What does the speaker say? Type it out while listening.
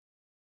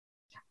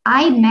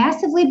I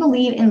massively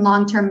believe in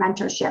long-term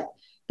mentorship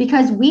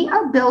because we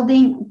are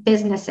building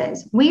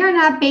businesses. We are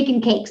not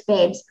baking cakes,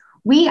 babes.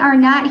 We are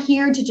not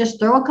here to just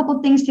throw a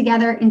couple things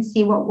together and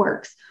see what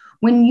works.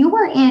 When you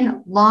are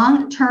in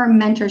long-term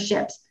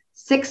mentorships,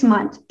 6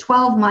 months,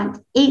 12 months,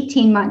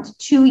 18 months,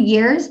 2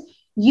 years,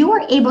 you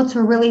are able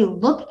to really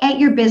look at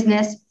your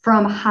business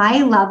from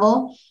high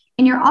level,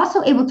 and you're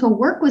also able to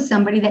work with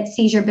somebody that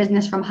sees your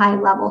business from high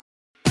level.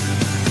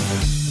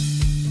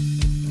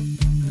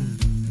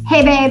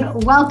 Hey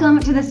babe,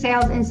 welcome to the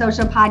Sales and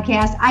Social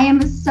Podcast. I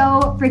am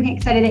so freaking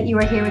excited that you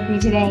are here with me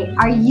today.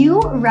 Are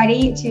you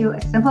ready to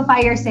simplify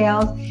your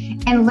sales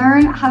and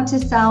learn how to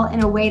sell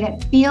in a way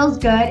that feels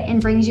good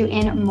and brings you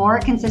in more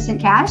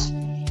consistent cash?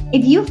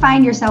 If you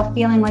find yourself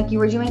feeling like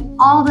you are doing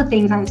all the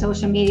things on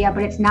social media,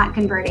 but it's not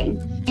converting,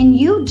 and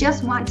you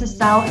just want to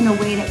sell in a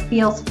way that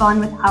feels fun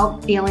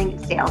without feeling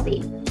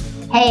salesy.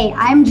 Hey,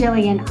 I'm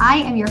Jillian. I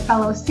am your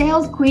fellow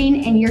sales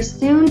queen and your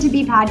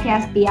soon-to-be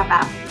podcast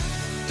BFF.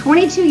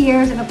 22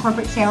 years in a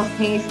corporate sales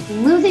pace,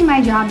 losing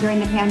my job during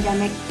the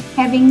pandemic,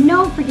 having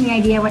no freaking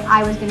idea what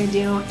I was going to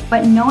do,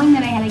 but knowing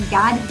that I had a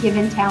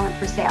God-given talent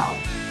for sales.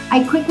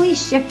 I quickly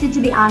shifted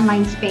to the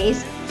online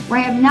space where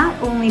I have not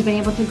only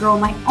been able to grow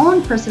my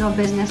own personal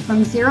business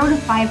from 0 to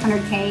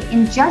 500K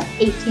in just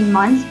 18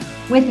 months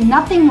with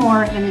nothing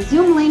more than a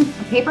Zoom link,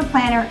 a paper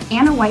planner,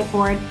 and a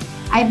whiteboard.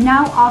 I've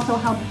now also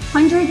helped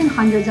hundreds and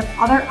hundreds of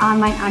other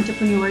online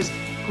entrepreneurs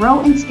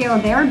grow and scale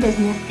their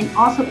business and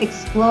also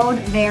explode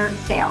their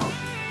sales.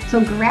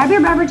 So grab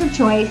your beverage of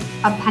choice,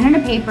 a pen and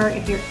a paper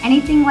if you're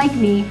anything like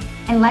me,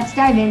 and let's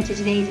dive into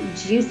today's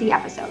juicy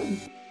episode.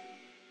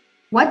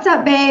 What's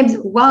up, babes?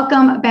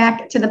 Welcome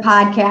back to the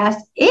podcast.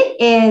 It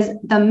is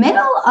the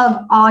middle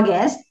of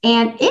August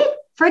and it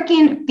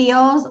freaking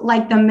feels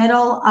like the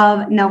middle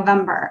of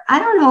November. I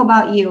don't know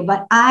about you,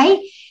 but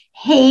I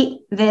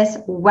hate this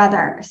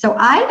weather. So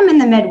I am in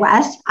the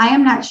Midwest. I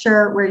am not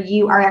sure where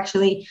you are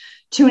actually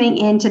tuning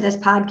into this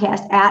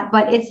podcast at,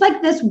 but it's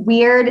like this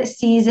weird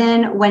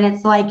season when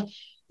it's like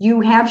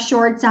you have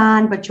shorts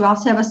on, but you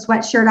also have a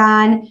sweatshirt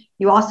on.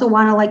 You also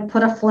want to like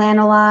put a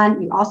flannel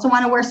on. You also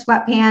want to wear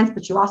sweatpants,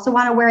 but you also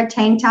want to wear a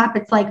tank top.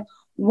 It's like,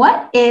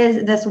 what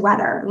is this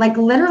weather? Like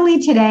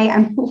literally today,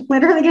 I'm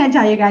literally going to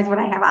tell you guys what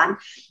I have on.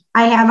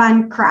 I have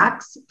on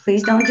Crocs.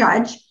 Please don't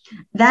judge.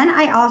 Then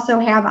I also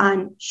have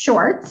on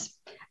shorts.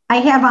 I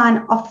have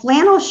on a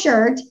flannel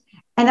shirt,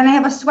 and then I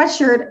have a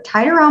sweatshirt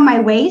tied around my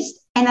waist,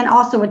 and then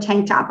also a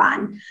tank top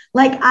on.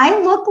 Like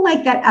I look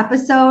like that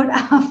episode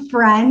of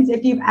Friends,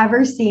 if you've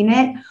ever seen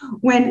it,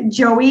 when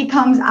Joey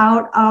comes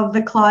out of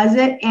the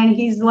closet and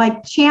he's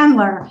like,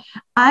 Chandler,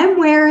 I'm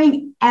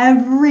wearing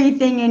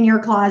everything in your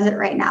closet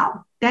right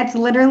now. That's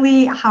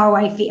literally how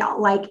I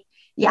feel. Like,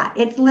 yeah,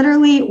 it's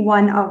literally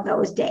one of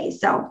those days.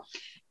 So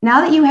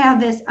now that you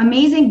have this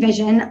amazing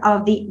vision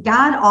of the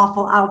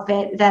god-awful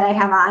outfit that I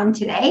have on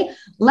today,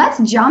 let's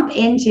jump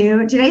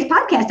into today's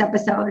podcast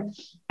episode.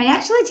 And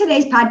actually,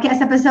 today's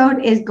podcast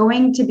episode is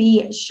going to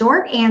be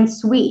short and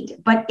sweet,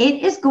 but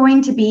it is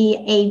going to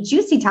be a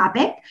juicy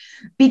topic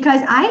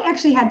because I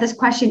actually had this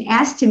question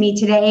asked to me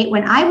today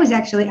when I was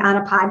actually on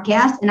a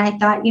podcast. And I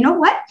thought, you know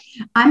what?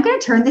 I'm going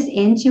to turn this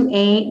into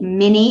a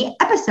mini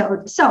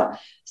episode. So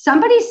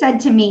somebody said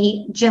to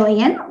me,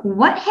 Jillian,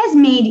 what has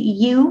made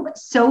you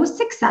so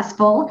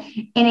successful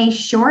in a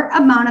short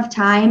amount of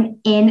time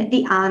in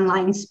the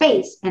online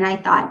space? And I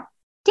thought,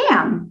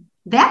 damn,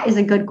 that is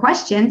a good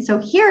question. So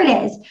here it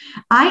is.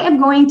 I am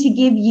going to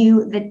give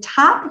you the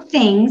top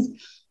things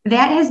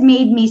that has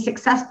made me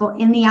successful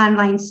in the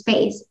online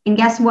space. And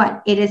guess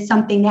what? It is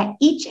something that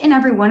each and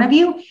every one of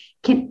you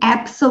can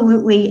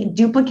absolutely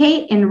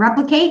duplicate and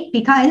replicate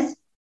because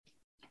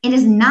it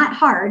is not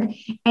hard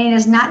and it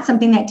is not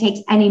something that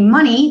takes any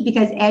money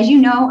because as you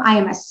know, I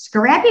am a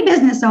scrappy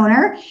business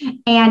owner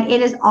and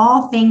it is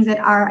all things that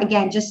are,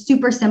 again, just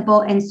super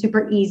simple and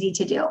super easy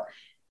to do.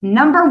 The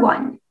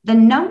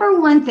number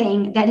one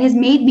thing that has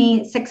made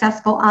me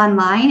successful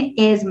online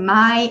is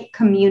my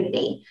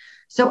community.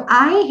 So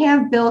I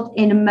have built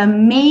an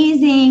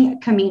amazing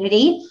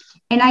community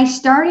and I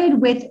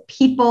started with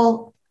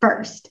people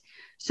first.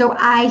 So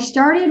I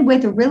started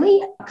with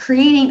really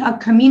creating a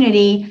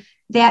community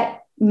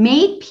that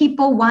made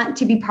people want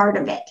to be part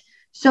of it.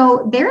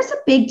 So there's a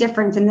big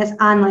difference in this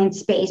online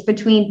space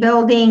between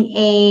building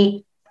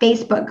a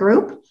Facebook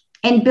group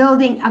and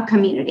building a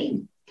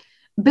community.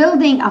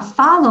 Building a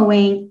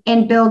following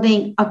and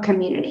building a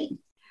community,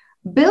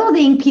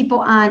 building people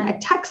on a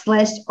text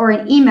list or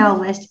an email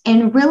list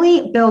and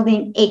really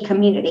building a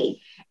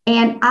community.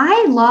 And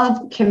I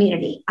love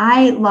community.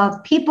 I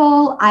love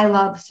people. I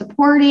love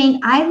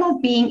supporting. I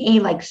love being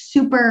a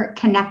super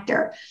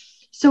connector.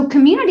 So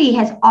community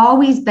has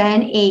always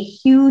been a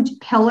huge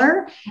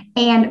pillar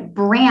and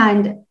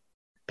brand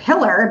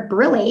pillar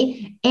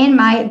really in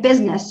my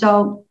business.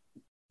 So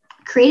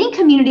creating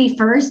community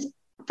first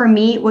for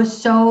me was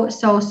so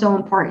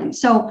important.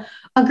 So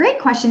a great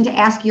question to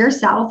ask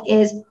yourself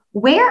is,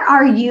 where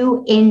are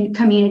you in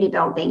community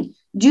building?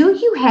 Do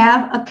you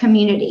have a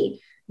community?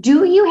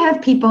 Do you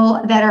have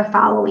people that are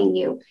following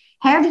you?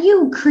 Have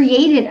you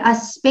created a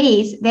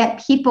space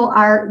that people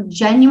are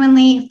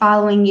genuinely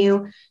following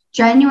you,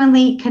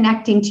 genuinely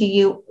connecting to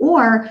you,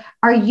 or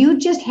are you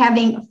just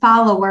having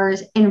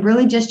followers and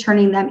really just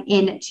turning them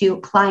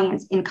into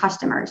clients and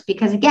customers?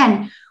 Because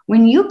again,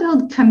 when you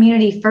build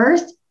community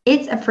first,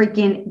 it's a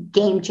freaking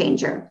game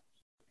changer.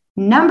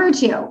 Number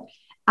 2,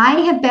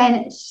 I have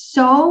been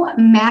so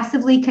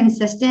massively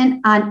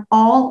consistent on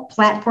all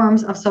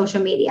platforms of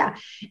social media.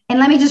 And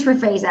let me just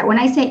rephrase that. When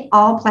I say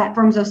all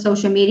platforms of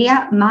social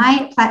media,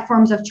 my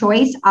platforms of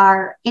choice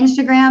are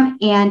Instagram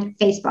and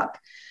Facebook.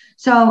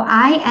 So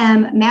I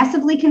am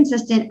massively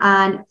consistent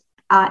on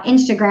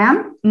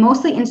Instagram,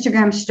 mostly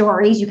Instagram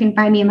stories. You can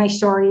find me in my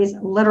stories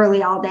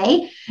literally all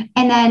day.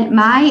 And then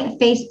my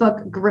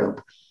Facebook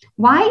group.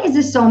 Why is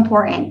this so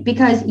important?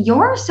 Because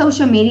your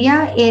social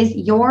media is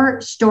your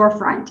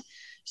storefront.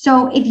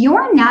 So if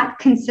you're not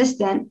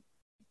consistent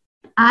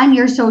on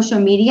your social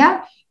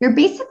media, you're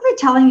basically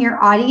telling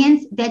your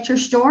audience that your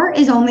store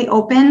is only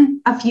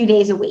open a few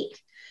days a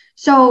week.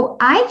 So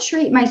I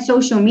treat my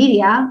social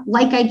media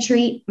like I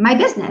treat my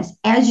business,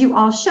 as you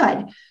all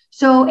should.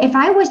 So if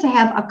I was to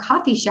have a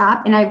coffee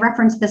shop, and I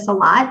reference this a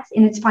lot,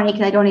 and it's funny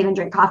because I don't even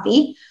drink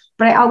coffee,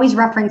 but I always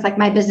reference like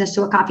my business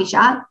to a coffee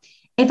shop.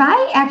 If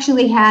I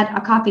actually had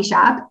a coffee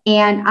shop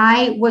and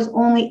I was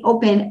only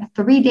open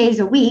 3 days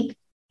a week,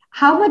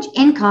 how much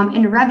income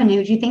and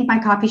revenue do you think my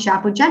coffee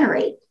shop would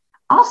generate?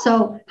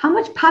 Also, how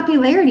much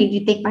popularity do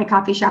you think my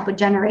coffee shop would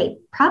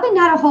generate? Probably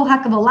not a whole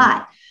heck of a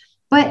lot.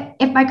 But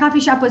if my coffee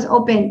shop was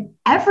open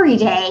every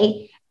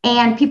day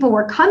and people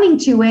were coming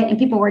to it and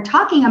people were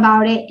talking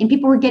about it and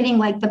people were getting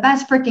like the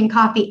best freaking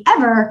coffee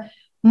ever,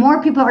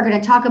 more people are going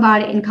to talk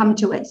about it and come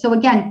to it. So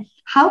again,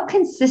 how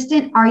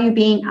consistent are you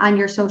being on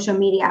your social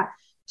media?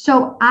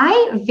 So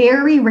I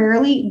very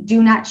rarely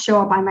do not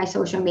show up on my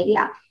social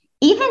media.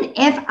 Even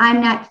if I'm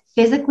not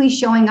physically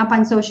showing up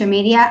on social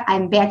media,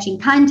 I'm batching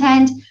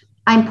content.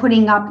 I'm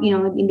putting up,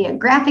 maybe a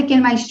graphic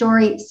in my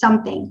story,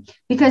 something,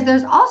 because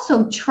there's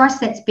also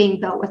trust that's being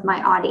built with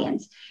my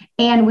audience.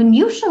 And when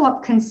you show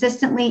up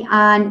consistently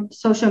on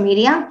social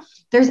media,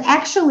 there's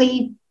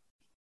actually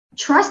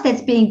trust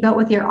that's being built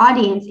with your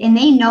audience. And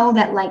they know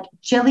that like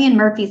Jillian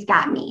Murphy's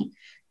got me.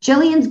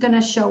 Jillian's going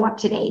to show up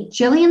today.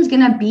 Jillian's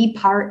going to be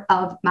part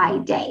of my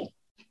day.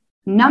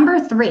 Number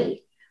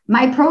 3,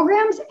 my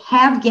programs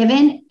have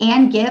given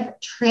and give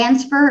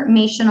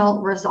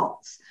transformational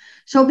results.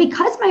 So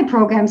because my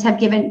programs have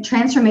given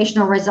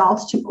transformational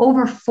results to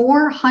over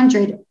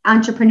 400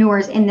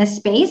 entrepreneurs in this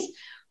space,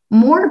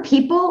 more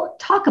people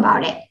talk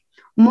about it.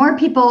 More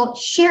people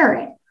share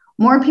it.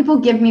 More people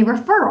give me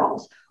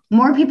referrals.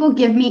 More people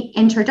give me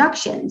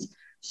introductions.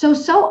 So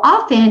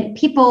often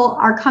people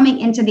are coming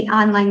into the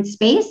online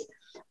space,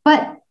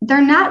 but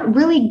they're not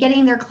really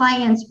getting their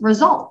clients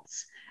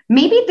results.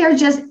 Maybe they're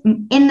just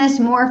in this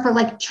more for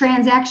like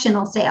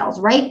transactional sales,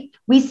 right?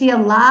 We see a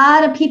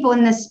lot of people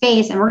in this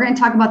space, and we're going to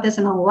talk about this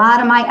in a lot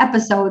of my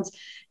episodes,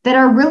 that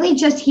are really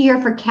just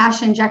here for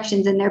cash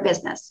injections in their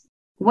business.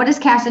 What does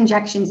cash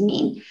injections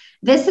mean?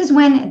 This is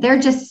when they're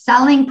just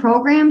selling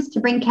programs to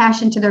bring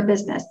cash into their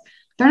business.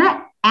 They're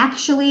not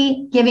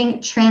actually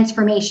giving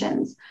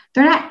transformations.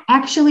 They're not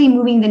actually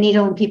moving the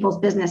needle in people's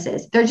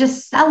businesses. They're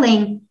just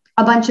selling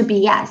a bunch of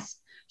BS.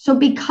 So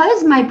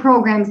because my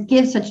programs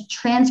give such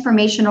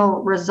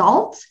transformational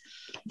results,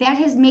 that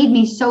has made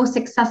me so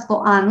successful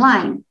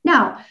online.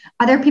 Now,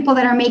 are there people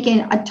that are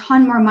making a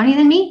ton more money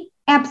than me?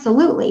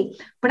 Absolutely.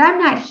 But I'm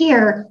not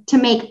here to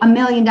make $1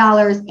 million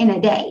in a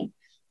day.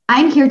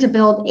 I'm here to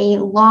build a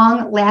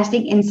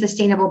long-lasting and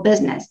sustainable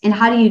business. And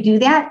how do you do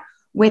that?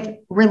 With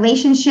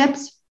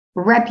relationships,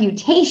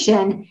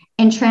 reputation,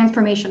 and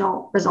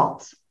transformational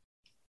results.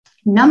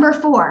 Number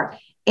 4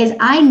 is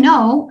I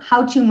know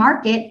how to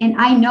market and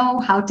I know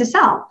how to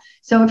sell.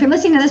 So if you're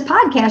listening to this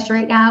podcast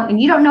right now and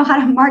you don't know how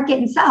to market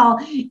and sell,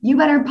 you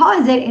better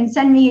pause it and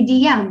send me a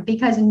DM,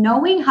 because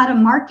knowing how to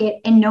market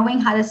and knowing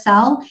how to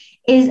sell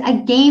is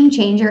a game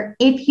changer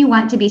if you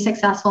want to be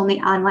successful in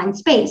the online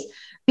space.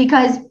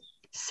 Because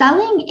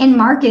selling and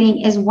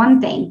marketing is one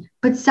thing,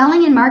 but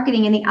selling and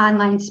marketing in the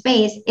online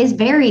space is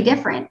very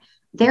different.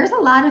 There's a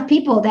lot of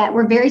people that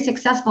were very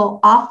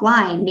successful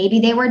offline. Maybe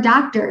they were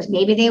doctors,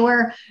 maybe they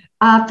were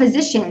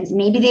physicians,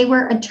 maybe they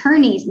were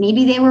attorneys,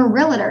 maybe they were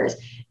realtors.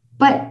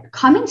 But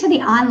coming to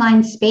the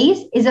online space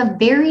is a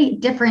very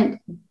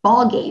different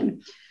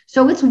ballgame.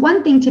 So it's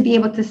one thing to be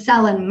able to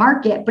sell and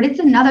market, but it's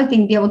another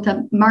thing to be able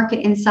to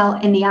market and sell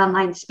in the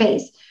online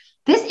space.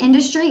 This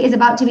industry is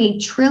about to be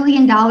 $1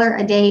 trillion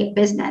a day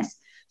business.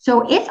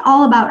 So it's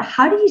all about,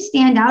 how do you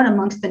stand out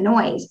amongst the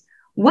noise?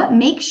 What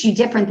makes you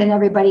different than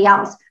everybody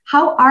else?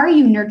 How are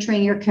you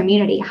nurturing your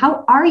community?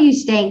 How are you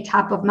staying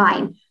top of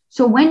mind?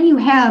 So when you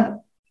have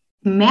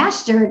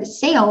mastered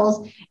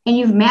sales and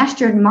you've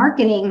mastered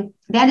marketing,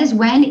 that is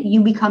when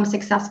you become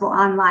successful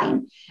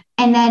online.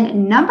 And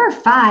then number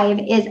 5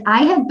 is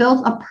I have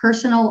built a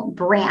personal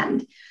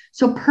brand.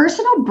 So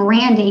personal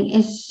branding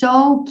is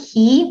so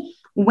key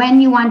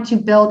when you want to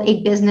build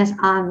a business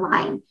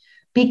online,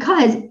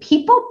 because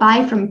people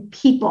buy from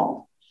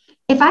people.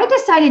 If I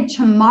decided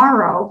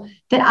tomorrow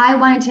that I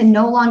wanted to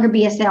no longer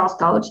be a sales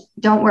coach,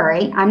 don't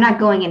worry, I'm not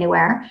going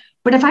anywhere.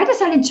 But if I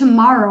decided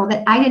tomorrow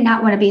that I did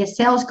not want to be a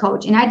sales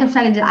coach and I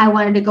decided that I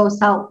wanted to go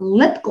sell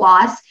lip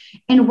gloss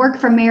and work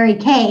for Mary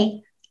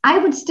Kay, I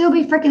would still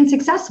be freaking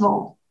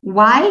successful.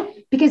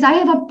 Why? Because I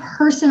have a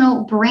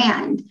personal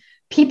brand.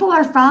 People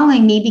are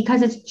following me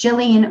because it's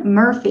Jillian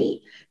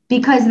Murphy,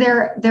 because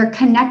they're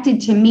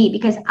connected to me,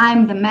 because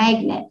I'm the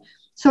magnet.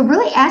 So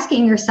really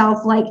asking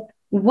yourself, like,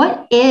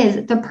 what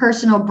is the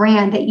personal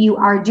brand that you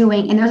are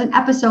doing? And there's an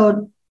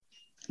episode,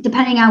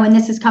 depending on when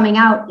this is coming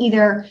out,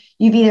 it's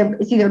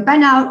either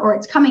been out or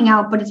it's coming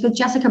out, but it's with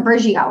Jessica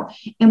Bergio.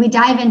 And we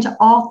dive into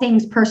all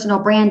things personal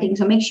branding.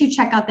 So make sure you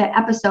check out that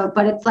episode.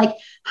 But it's like,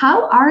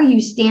 how are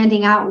you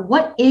standing out?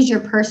 What is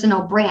your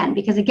personal brand?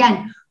 Because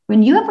again,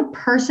 when you have a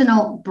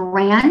personal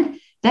brand,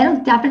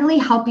 that'll definitely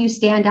help you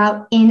stand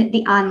out in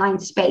the online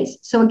space.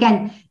 So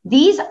again,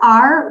 these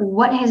are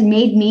what has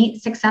made me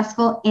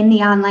successful in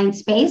the online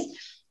space.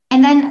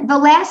 And then the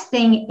last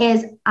thing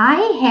is I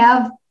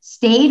have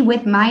stayed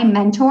with my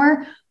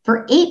mentor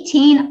for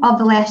 18 of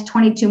the last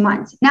 22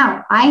 months.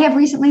 Now, I have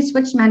recently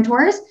switched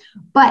mentors,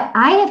 but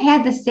I have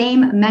had the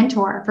same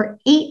mentor for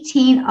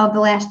 18 of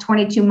the last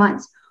 22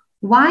 months.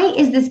 Why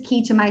is this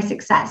key to my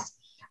success?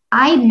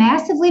 I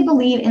massively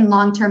believe in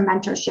long-term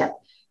mentorship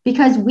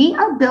because we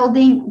are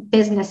building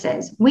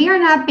businesses. We are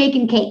not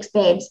baking cakes,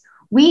 babes.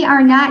 We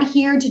are not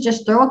here to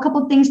just throw a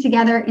couple things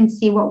together and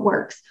see what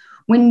works.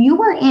 When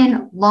you are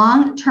in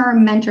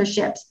long-term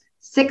mentorships,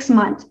 6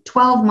 months,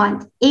 12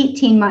 months,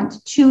 18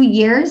 months, 2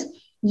 years,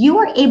 you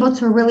are able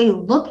to really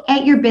look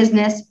at your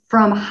business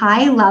from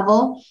high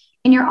level.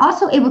 And you're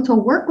also able to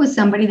work with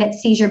somebody that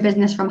sees your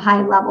business from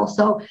high level.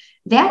 So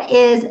that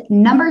is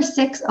number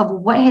 6 of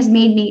what has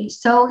made me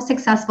so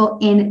successful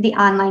in the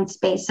online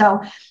space.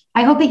 So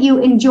I hope that you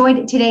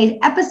enjoyed today's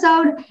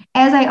episode.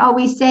 As I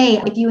always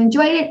say, if you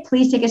enjoyed it,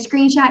 please take a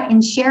screenshot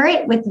and share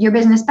it with your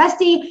business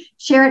bestie.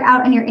 Share it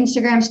out on your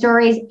Instagram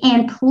stories.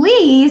 And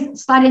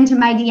please slide into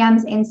my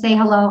DMs and say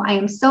hello. I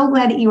am so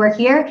glad that you are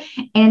here.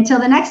 And until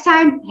the next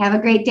time, have a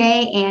great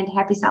day and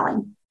happy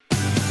selling.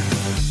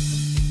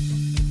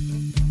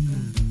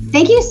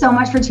 Thank you so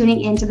much for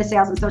tuning in to the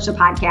Sales and Social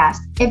Podcast.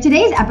 If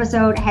today's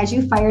episode has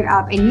you fired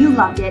up and you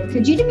loved it,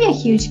 could you do me a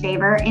huge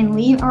favor and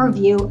leave a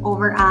review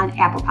over on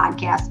Apple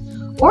Podcasts?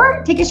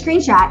 Or take a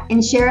screenshot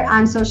and share it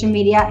on social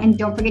media, and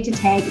don't forget to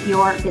tag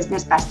your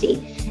business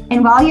bestie.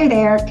 And while you're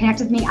there, connect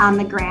with me on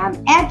the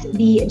gram at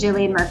the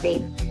Jillian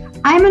Murphy.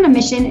 I'm on a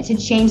mission to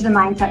change the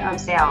mindset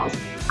of sales.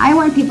 I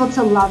want people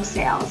to love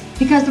sales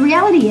because the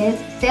reality is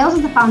sales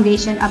is the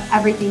foundation of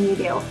everything you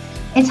do.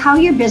 It's how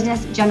your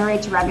business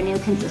generates revenue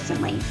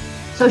consistently.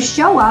 So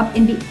show up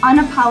and be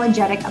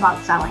unapologetic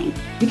about selling,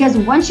 because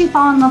once you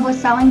fall in love with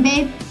selling,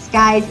 babe,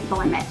 sky's the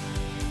limit.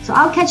 So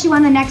I'll catch you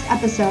on the next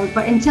episode.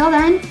 But until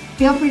then,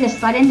 feel free to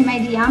slide into my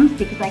DMs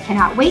because I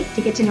cannot wait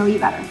to get to know you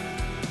better.